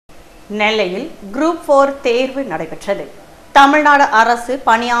நெல்லையில் குரூப் 4 தேர்வு நடைபெற்றது. தமிழ்நாடு அரசு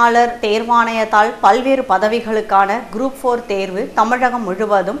பணியாளர் தேர்வாணையத்தால் பல்வேறு பதவிகளுக்கான குரூப் 4 தேர்வு தமிழகம்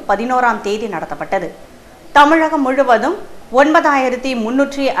முழுவதும் 11ஆம் தேதி நடத்தப்பட்டது. தமிழகம் முழுவதும்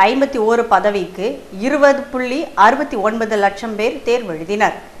 9351 பதவிக்கு 20.69 லட்சம் பேர் தேர்வு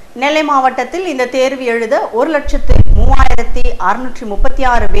எழுதினர். நெல்லை மாவட்டத்தில் இந்த தேர்வு எழுத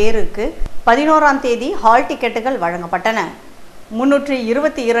 1,3636 பேருக்கு 11ஆம் தேதி ஹால் டிக்கெட்டுகள் வழங்கப்பட்டன.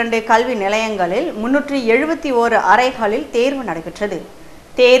 322 கல்வி நிலையங்களில் 371 அறைகளில் தேர்வு நடைபெற்றது.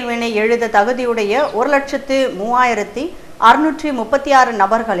 தேர்வினை எழுத தகுதியுடைய 1,03,636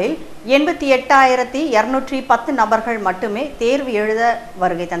 நபர்களில் 88,210 நபர்கள் மட்டுமே தேர்வு எழுத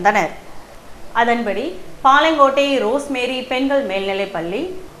வருகை தந்தனர். அதன்படி பாளையங்கோட்டை ரோஸ்மேரி பெண்கள் மேல்நிலைப்பள்ளி,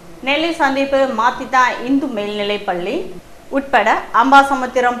 நெல்லை சந்திப்பு மாத்திதா இந்து மேல்நிலைப்பள்ளி உட்பட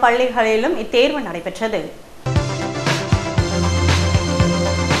அம்பாசமுத்திரம் பள்ளிகளிலும் இத்தேர்வு நடைபெற்றது.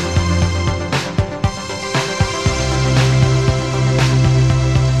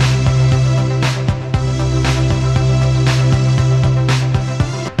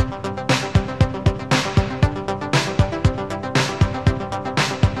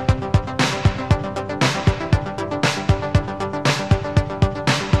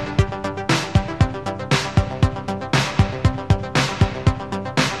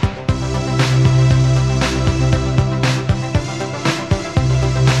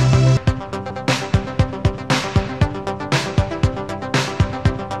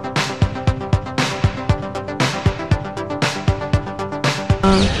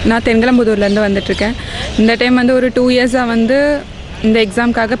 நான் தென்கலம்புதூர்லேருந்து வந்துட்டுருக்கேன். இந்த டைம் ஒரு 2 இயர்ஸாக இந்த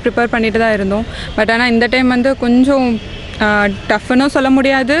எக்ஸாமுக்காக ப்ரிப்பேர் பண்ணிட்டு தான் இருந்தோம். பட் ஆனால் இந்த டைம் கொஞ்சம் டஃப்னும் சொல்ல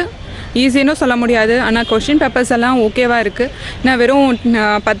முடியாது, ஈஸினும் சொல்ல முடியாது. ஆனால் கொஷின் பேப்பர்ஸ் எல்லாம் ஓகேவாக இருக்குது. நான் வெறும்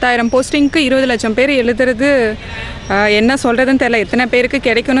 10,000 போஸ்டிங்க்கு 20 லட்சம் பேர் எழுதுறது என்ன சொல்கிறதுன்னு தெரில, எத்தனை பேருக்கு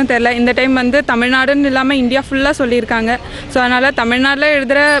கிடைக்கணும் தெரில. இந்த டைம் தமிழ்நாடுன்னு இல்லாமல் இந்தியா ஃபுல்லாக சொல்லியிருக்காங்க. ஸோ அதனால் தமிழ்நாட்டில்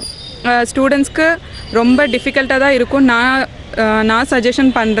எழுதுகிற ஸ்டூடெண்ட்ஸ்க்கு ரொம்ப டிஃபிகல்ட்டாக தான் இருக்கும் நான்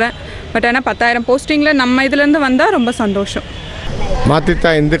சஜஷன் பண்ணுறேன். பட் ஆனால் 10,000 போஸ்டிங்கில் நம்ம இதுலேருந்து வந்தால் ரொம்ப சந்தோஷம். மாத்தித்தா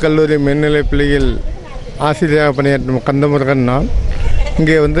இந்து கல்லூரி மேல்நிலைப் பள்ளியில் ஆசிரியராக பணியாற்றும் கந்தமுருகன். நான்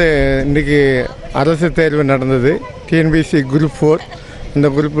இங்கே இன்றைக்கி அரசு தேர்வு நடந்தது. TNPSC group 4. இந்த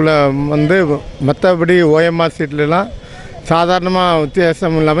குரூப்பில் மற்றபடி ஓஎம்ஆர் சீட்லலாம் சாதாரணமாக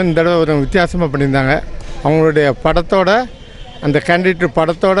வித்தியாசம் இல்லாமல் இந்த தடவை ஒரு வித்தியாசமாக பண்ணியிருந்தாங்க. அவங்களுடைய படத்தோட அந்த கேண்டிடேட்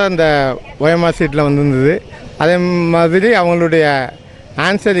படத்தோட அந்த ஓஎம்ஆர் சீட்டில் வந்திருந்தது. அதே மாதிரி அவங்களுடைய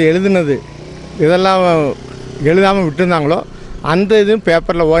ஆன்சர் எழுதுனது இதெல்லாம் எழுதாமல் விட்டுருந்தாங்களோ அந்த இதுவும்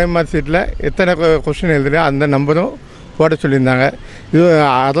பேப்பரில் ஓஎம்ஆர் சீட்டில் எத்தனை கொஸ்டின் எழுதுலையோ அந்த நம்பரும் போட சொல்லியிருந்தாங்க. இது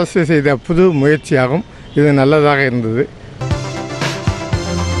அரசு செய்த புது முயற்சியாகும். இது நல்லதாக இருந்தது.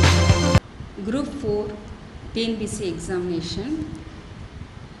 குரூப் 4 டிஎன்பிசி எக்ஸாமினேஷன்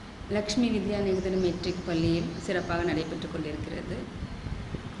லக்ஷ்மி வித்யா நிகேதன மெட்ரிக் பள்ளியில் சிறப்பாக நடைபெற்று கொண்டிருக்கிறது.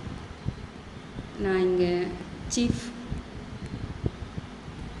 நான் இங்கே சீஃப்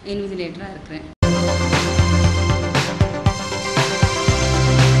இன்விஜிலேட்டராக இருக்கிறேன்.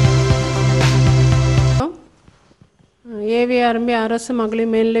 ஏவிஆர்எம்பி அரசு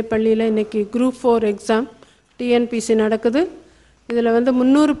மகளிர் மேல்நிலைப் பள்ளியில் இன்றைக்கி குரூப் 4 எக்ஸாம் டிஎன்பிசி நடக்குது. இதில்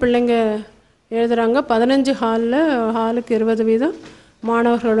 300 பிள்ளைங்க எழுதுகிறாங்க. 15 ஹாலுக்கு 20 வீதம்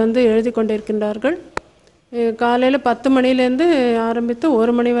மாணவர்கள் எழுதி கொண்டிருக்கின்றார்கள். காலையில் 10 மணிலேருந்து ஆரம்பித்து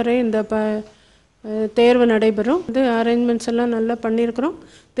 1 மணி வரை இந்த தேர்வு நடைபெறும். அரேஞ்ச்மெண்ட்ஸ் எல்லாம் நல்லா பண்ணியிருக்கிறோம்.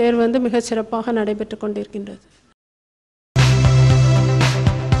 தேர்வு மிக சிறப்பாக நடைபெற்று கொண்டிருக்கின்றது.